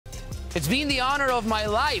It's been the honor of my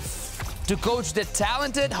life to coach the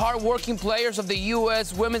talented, hard-working players of the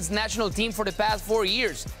U.S. women's national team for the past 4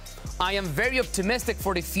 years. I am very optimistic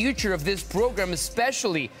for the future of this program,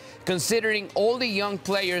 especially considering all the young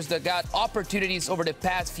players that got opportunities over the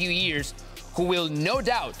past few years who will no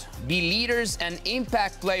doubt be leaders and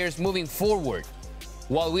impact players moving forward.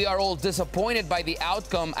 While we are all disappointed by the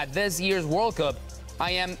outcome at this year's World Cup,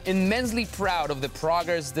 I am immensely proud of the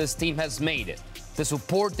progress this team has made, the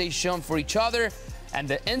support they've shown for each other, and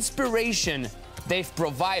the inspiration they've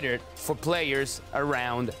provided for players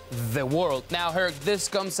around the world. Now, Herc, this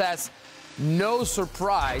comes as no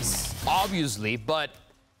surprise, obviously, but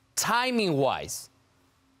timing-wise,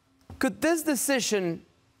 could this decision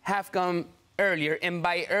have come earlier? And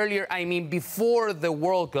by earlier, I mean before the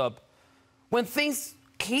World Cup, when things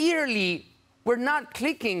clearly were not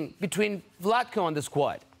clicking between Vlatko and the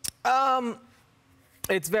squad?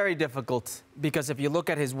 It's very difficult because if you look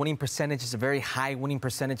at his winning percentage, it's a very high winning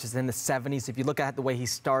percentage. It's in the 70s. If you look at the way he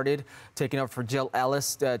started, taking over for Jill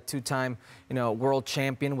Ellis, two-time world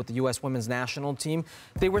champion with the U.S. women's national team,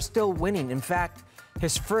 they were still winning. In fact,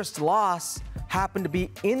 his first loss happened to be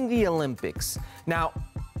in the Olympics. Now,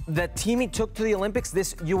 the team he took to the Olympics,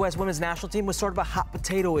 this U.S. women's national team, was sort of a hot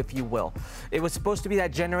potato, if you will. It was supposed to be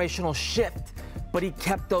that generational shift, but he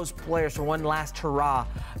kept those players for one last hurrah.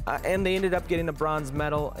 And they ended up getting a bronze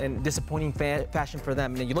medal in disappointing fashion for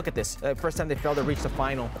them. And you look at this, first time they failed to reach the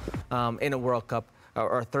final in a World Cup,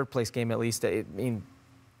 or a third-place game at least. I mean,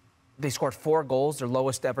 they scored 4 goals. Their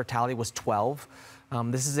lowest ever tally was 12.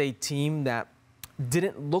 This is a team that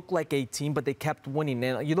didn't look like a team, but they kept winning.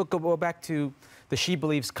 And you go back to the She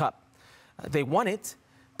Believes Cup. They won it,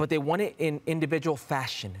 but they won it in individual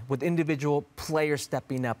fashion, with individual players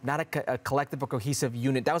stepping up, not a collective or cohesive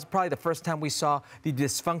unit. That was probably the first time we saw the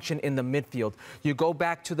dysfunction in the midfield. You go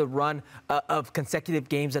back to the run of consecutive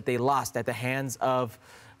games that they lost at the hands of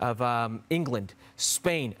England,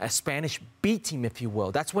 Spain, a Spanish B team, if you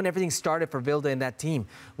will. That's when everything started for Vilda and that team.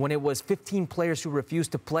 When it was 15 players who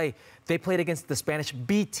refused to play, they played against the Spanish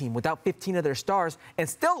B team without 15 of their stars and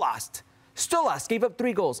still lost. Still lost, gave up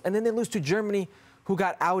 3 goals. And then they lose to Germany, who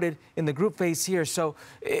got outed in the group phase here. So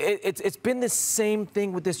it's been the same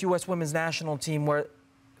thing with this U.S. women's national team where,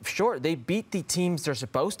 sure, they beat the teams they're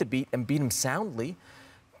supposed to beat and beat them soundly.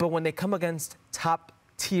 But when they come against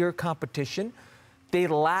top-tier competition, they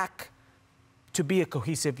lack to be a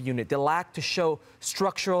cohesive unit. They lack to show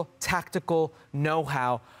structural, tactical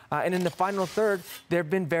know-how. And in the final third, they've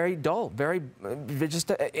been very dull,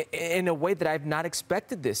 just in a way that I've not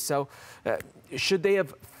expected this. So should they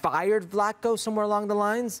have fired Vlatko somewhere along the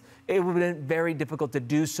lines? It would have been very difficult to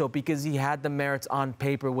do so because he had the merits on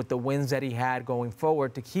paper with the wins that he had going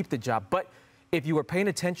forward to keep the job. But if you were paying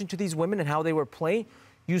attention to these women and how they were playing,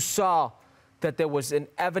 you saw that there was an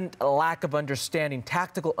evident lack of understanding,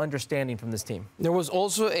 tactical understanding from this team. There was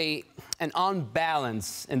also an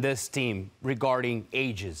unbalance in this team regarding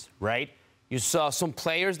ages, right? You saw some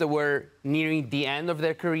players that were nearing the end of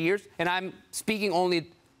their careers, and I'm speaking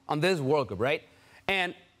only on this World Cup, right?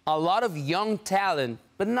 And a lot of young talent,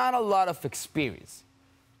 but not a lot of experience.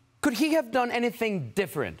 Could he have done anything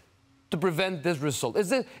different to prevent this result? Is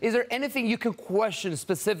there anything you can question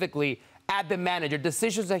specifically at the manager,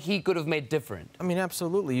 decisions that he could have made different? I mean,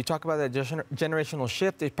 absolutely. You talk about that generational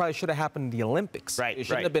shift. It probably should have happened in the Olympics. Right, it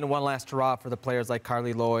shouldn't have been one last hurrah for the players like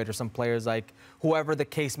Carly Lloyd or some players like whoever the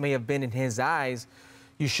case may have been in his eyes.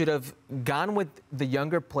 You should have gone with the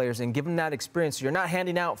younger players and given that experience. You're not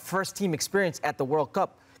handing out first-team experience at the World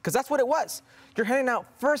Cup, because that's what it was. You're handing out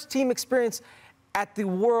first-team experience at the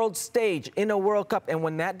world stage in a World Cup. And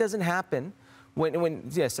when that doesn't happen,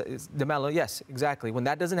 yes, DeMello, yes, exactly. When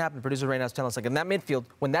that doesn't happen, producer right now is telling us, like, in that midfield,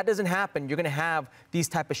 when that doesn't happen, you're going to have these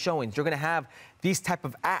type of showings. You're going to have these type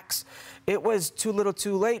of acts. It was too little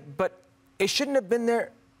too late, but it shouldn't have been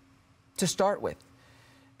there to start with.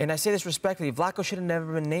 And I say this respectfully, Vlatko should have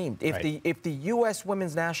never been named. If the U.S.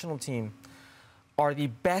 women's national team are the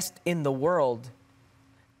best in the world,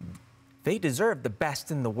 they deserve the best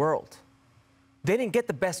in the world. They didn't get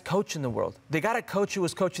the best coach in the world. They got a coach who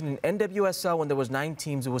was coaching in NWSL when there was 9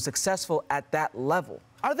 teams who was successful at that level.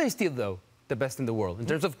 Are they still, though, the best in the world in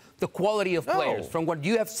terms of the quality of players from what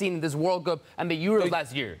you have seen in this World Cup and the Euros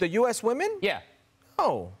last year? The U.S. women? Yeah.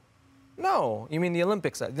 No. No. You mean the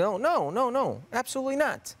Olympics? No. Absolutely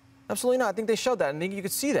not. Absolutely not. I think they showed that. I think you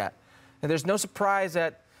could see that. And there's no surprise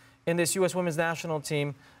that in this U.S. women's national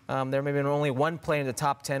team, there may have been only one player in the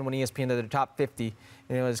top 10 when ESPN did the top 50,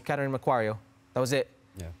 and it was Caterina Macario. That was it.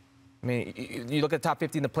 Yeah. I mean, you look at the top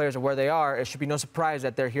 15 the players of where they are, it should be no surprise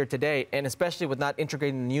that they're here today, and especially with not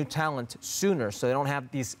integrating new talent sooner, so they don't have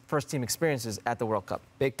these first-team experiences at the World Cup.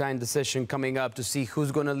 Big-time decision coming up to see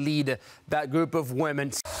who's going to lead that group of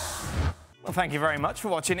women. Well, thank you very much for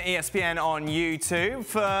watching ESPN on YouTube.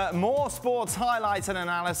 For more sports highlights and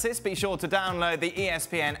analysis, be sure to download the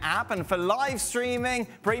ESPN app. And for live streaming,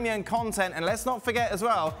 premium content, and let's not forget as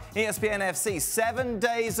well, ESPN FC 7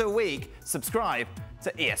 days a week. Subscribe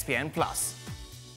to ESPN+.